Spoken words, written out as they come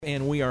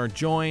And we are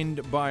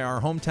joined by our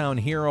hometown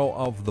hero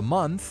of the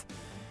month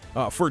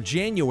for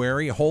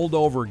January,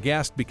 holdover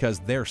guest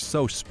because they're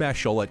so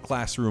special at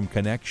Classroom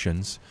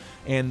Connections.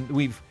 And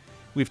we've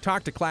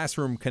talked to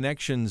Classroom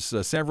Connections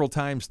several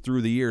times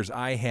through the years.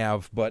 I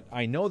have, but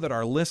I know that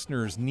our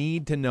listeners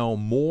need to know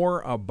more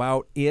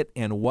about it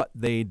and what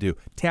they do.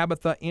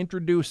 Tabitha,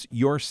 introduce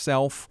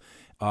yourself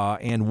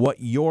and what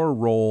your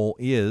role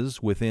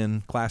is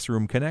within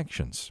Classroom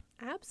Connections.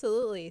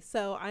 Absolutely.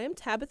 So I am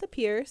Tabitha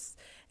Pierce,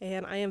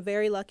 and I am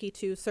very lucky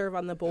to serve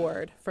on the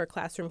board for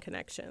Classroom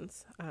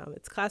Connections.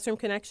 It's Classroom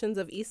Connections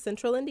of East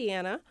Central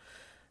Indiana,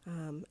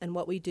 and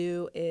what we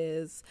do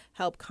is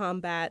help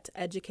combat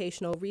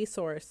educational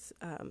resource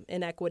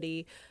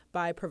inequity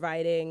by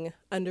providing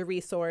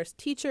under-resourced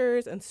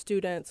teachers and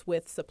students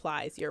with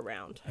supplies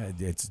year-round.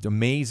 It's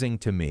amazing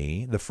to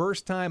me. The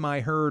first time I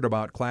heard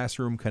about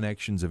Classroom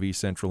Connections of East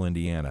Central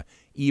Indiana,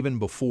 even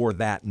before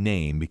that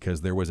name,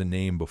 because there was a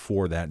name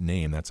before that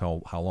name, that's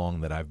how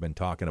long that I've been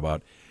talking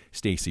about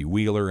Stacy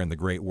Wheeler and the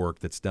great work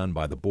that's done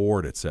by the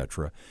board,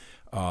 etc.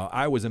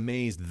 I was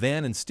amazed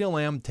then and still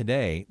am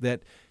today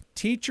that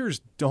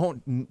teachers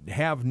don't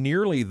have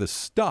nearly the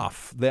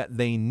stuff that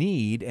they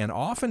need, and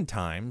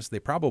oftentimes, they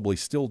probably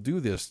still do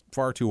this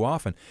far too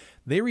often,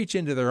 they reach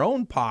into their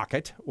own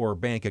pocket or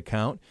bank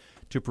account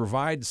to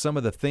provide some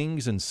of the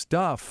things and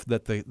stuff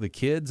that the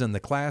kids and the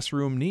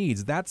classroom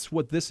needs. That's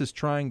what this is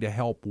trying to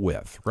help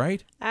with,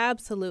 right?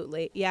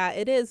 Absolutely. Yeah,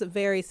 it is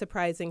very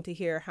surprising to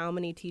hear how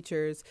many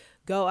teachers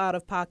go out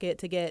of pocket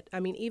to get,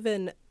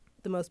 even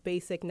the most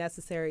basic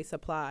necessary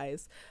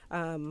supplies.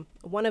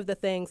 One of the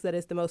things that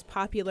is the most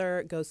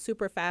popular, goes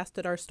super fast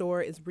at our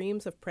store, is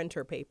reams of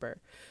printer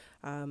paper.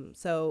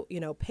 So,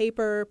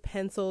 paper,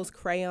 pencils,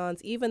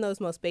 crayons, even those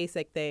most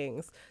basic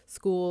things,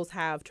 schools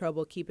have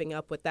trouble keeping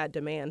up with that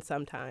demand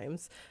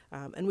sometimes.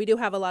 And we do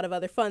have a lot of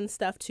other fun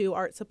stuff too,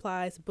 art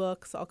supplies,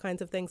 books, all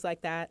kinds of things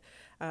like that.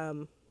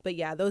 But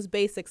yeah, those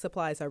basic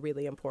supplies are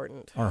really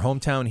important. Our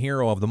Hometown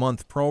Hero of the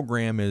Month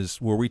program is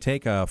where we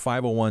take a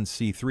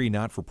 501c3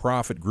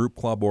 not-for-profit group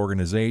club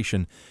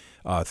organization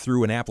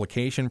through an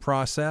application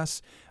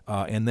process,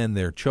 and then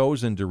they're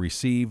chosen to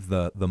receive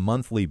the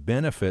monthly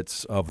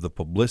benefits of the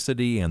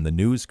publicity and the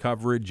news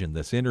coverage and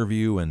this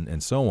interview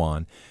and so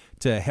on,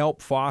 to help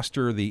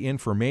foster the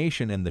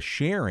information and the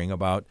sharing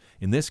about,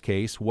 in this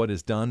case, what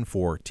is done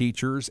for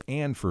teachers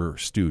and for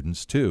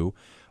students too.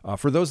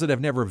 For those that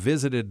have never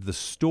visited the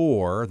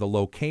store, the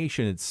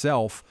location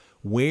itself,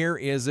 where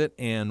is it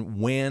and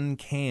when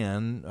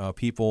can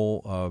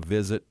people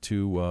visit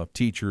to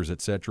teachers,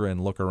 et cetera,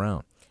 and look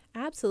around?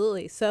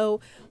 Absolutely. So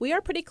we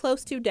are pretty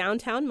close to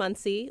downtown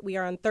Muncie. We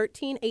are on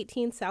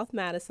 1318 South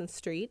Madison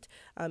Street,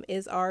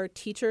 is our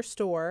teacher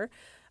store.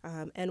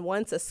 And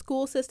once a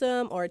school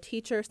system or a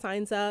teacher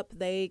signs up,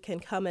 they can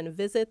come and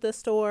visit the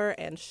store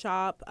and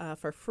shop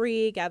for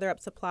free, gather up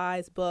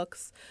supplies,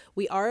 books.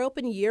 We are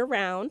open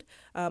year-round.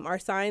 Our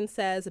sign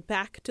says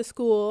back to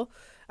school,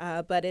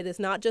 but it is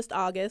not just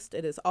August.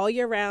 It is all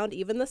year round,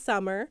 even the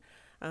summer.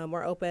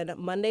 We're open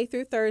Monday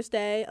through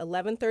Thursday,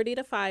 11:30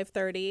 to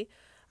 5:30.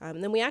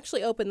 Then we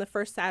actually open the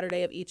first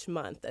Saturday of each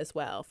month as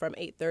well, from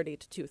 8:30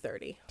 to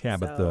 2:30.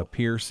 Tabitha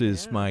Pierce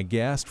is my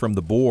guest from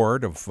the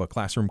board of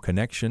Classroom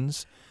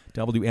Connections,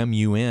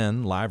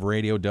 WMUN, live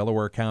radio,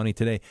 Delaware County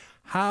today.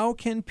 How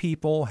can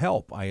people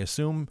help? I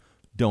assume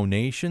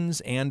donations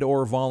and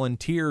or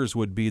volunteers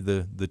would be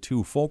the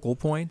two focal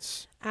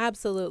points.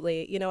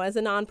 Absolutely. As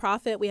a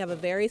nonprofit, we have a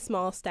very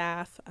small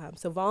staff.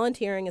 So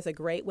volunteering is a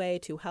great way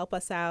to help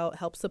us out,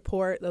 help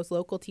support those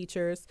local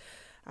teachers.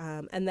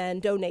 And then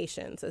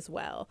donations as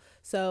well.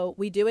 So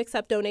we do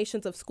accept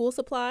donations of school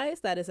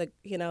supplies. That is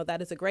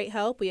a great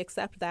help. We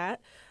accept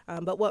that.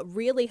 But what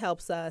really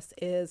helps us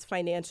is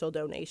financial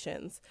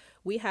donations.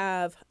 We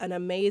have an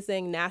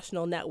amazing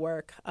national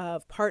network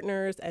of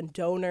partners and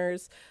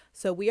donors.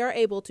 So we are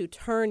able to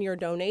turn your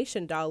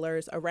donation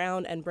dollars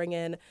around and bring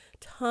in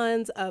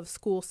tons of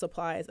school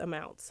supplies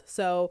amounts.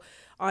 So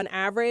on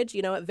average,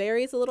 it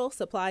varies a little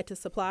supply to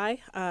supply,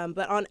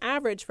 but on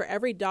average, for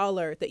every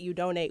dollar that you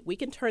donate, we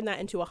can turn that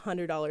into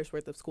 $100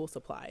 worth of school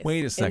supplies.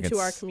 Wait a second. Into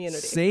our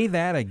community. Say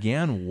that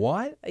again.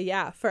 What?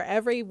 Yeah, for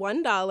every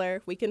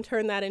 $1, we can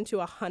turn that into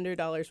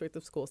 $100 worth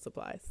of school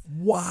supplies.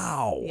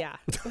 Wow. Yeah.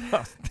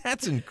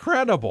 That's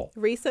incredible.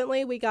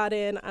 Recently, we got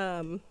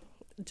in,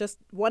 just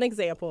one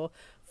example,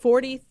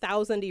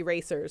 40,000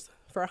 erasers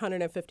for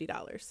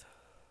 $150.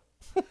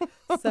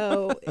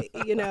 So,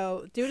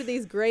 due to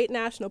these great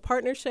national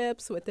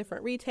partnerships with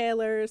different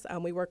retailers,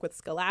 we work with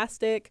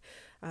Scholastic,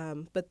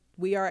 but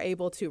we are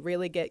able to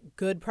really get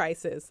good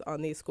prices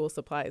on these school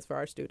supplies for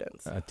our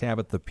students.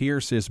 Tabitha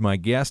Pierce is my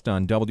guest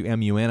on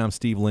WMUN. I'm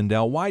Steve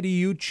Lindell. Why do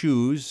you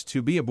choose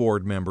to be a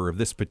board member of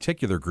this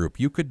particular group?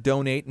 You could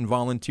donate and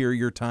volunteer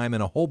your time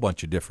in a whole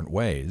bunch of different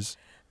ways.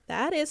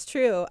 That is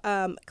true.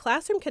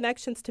 Classroom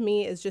Connections to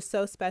me is just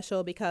so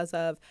special because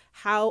of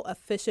how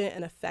efficient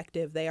and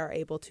effective they are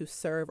able to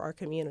serve our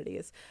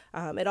communities.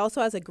 It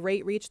also has a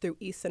great reach through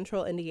East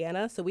Central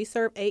Indiana. So we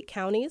serve 8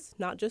 counties,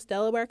 not just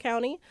Delaware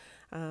County,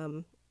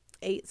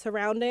 8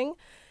 surrounding.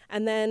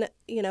 And then,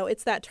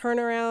 it's that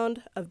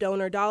turnaround of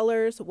donor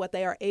dollars, what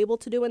they are able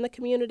to do in the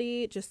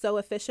community just so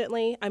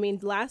efficiently. I mean,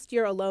 last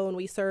year alone,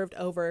 we served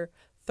over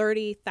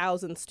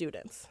 30,000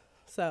 students.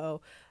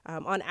 So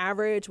on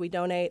average, we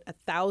donate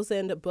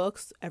 1,000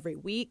 books every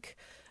week.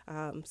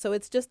 So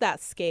it's just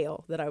that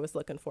scale that I was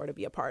looking for to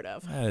be a part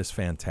of. That is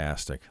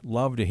fantastic.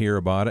 Love to hear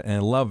about it,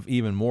 and love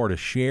even more to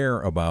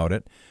share about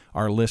it.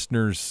 Our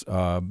listeners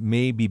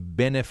may be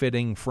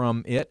benefiting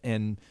from it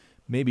and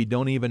maybe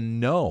don't even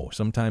know.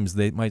 Sometimes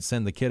they might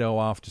send the kiddo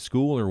off to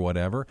school or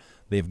whatever.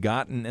 They've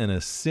gotten an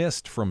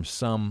assist from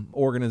some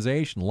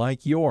organization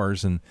like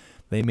yours, and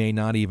they may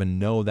not even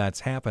know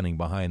that's happening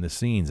behind the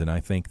scenes, and I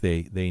think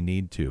they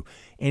need to.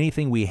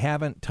 Anything we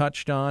haven't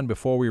touched on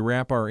before we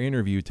wrap our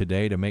interview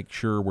today to make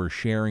sure we're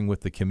sharing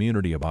with the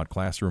community about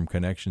Classroom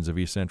Connections of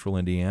East Central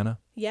Indiana?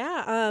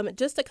 Yeah,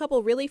 just a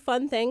couple really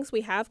fun things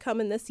we have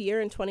coming this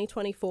year in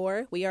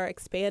 2024. We are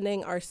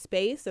expanding our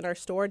space in our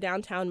store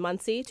downtown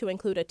Muncie to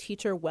include a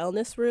teacher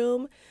wellness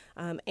room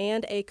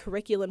and a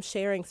curriculum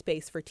sharing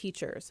space for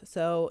teachers.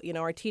 So,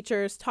 our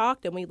teachers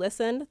talked and we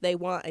listened. They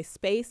want a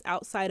space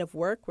outside of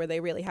work where they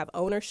really have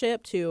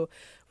ownership to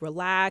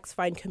relax,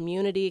 find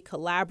community,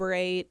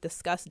 collaborate,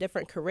 discuss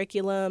different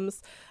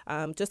curriculums,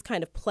 just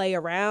kind of play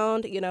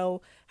around,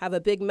 have a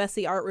big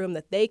messy art room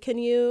that they can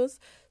use.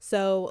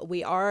 So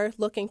we are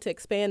looking to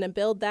expand and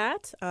build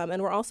that.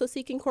 And we're also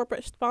seeking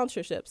corporate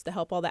sponsorships to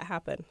help all that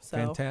happen. So,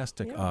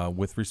 fantastic. Yeah.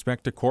 With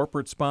respect to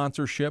corporate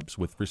sponsorships,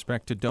 with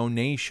respect to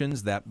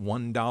donations, that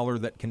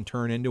 $1 that can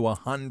turn into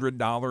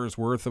 $100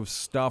 worth of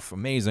stuff,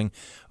 amazing.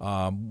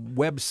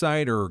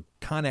 Website or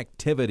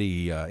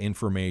connectivity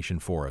information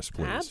for us,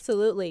 please.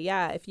 Absolutely.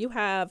 Yeah. If you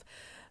have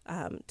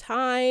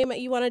time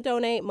you want to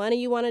donate, money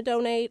you want to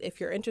donate,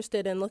 if you're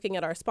interested in looking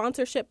at our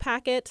sponsorship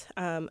packet,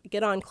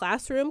 get on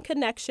Classroom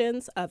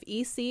Connections of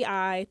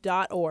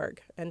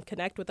ECI.org and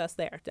connect with us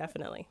there,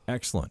 definitely.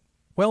 Excellent.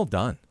 Well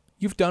done.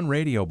 You've done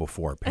radio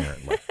before,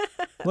 apparently.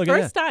 Look at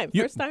First that. time,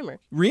 first timer.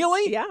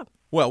 Really? Yeah.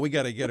 Well, we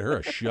got to get her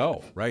a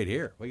show right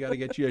here. We got to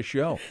get you a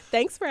show.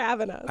 Thanks for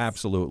having us.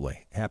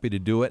 Absolutely. Happy to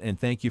do it, and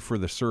thank you for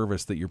the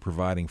service that you're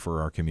providing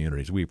for our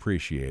communities. We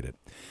appreciate it.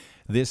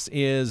 This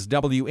is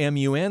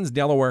WMUN's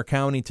Delaware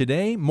County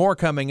Today. More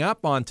coming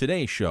up on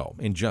today's show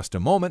in just a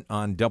moment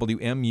on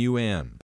WMUN.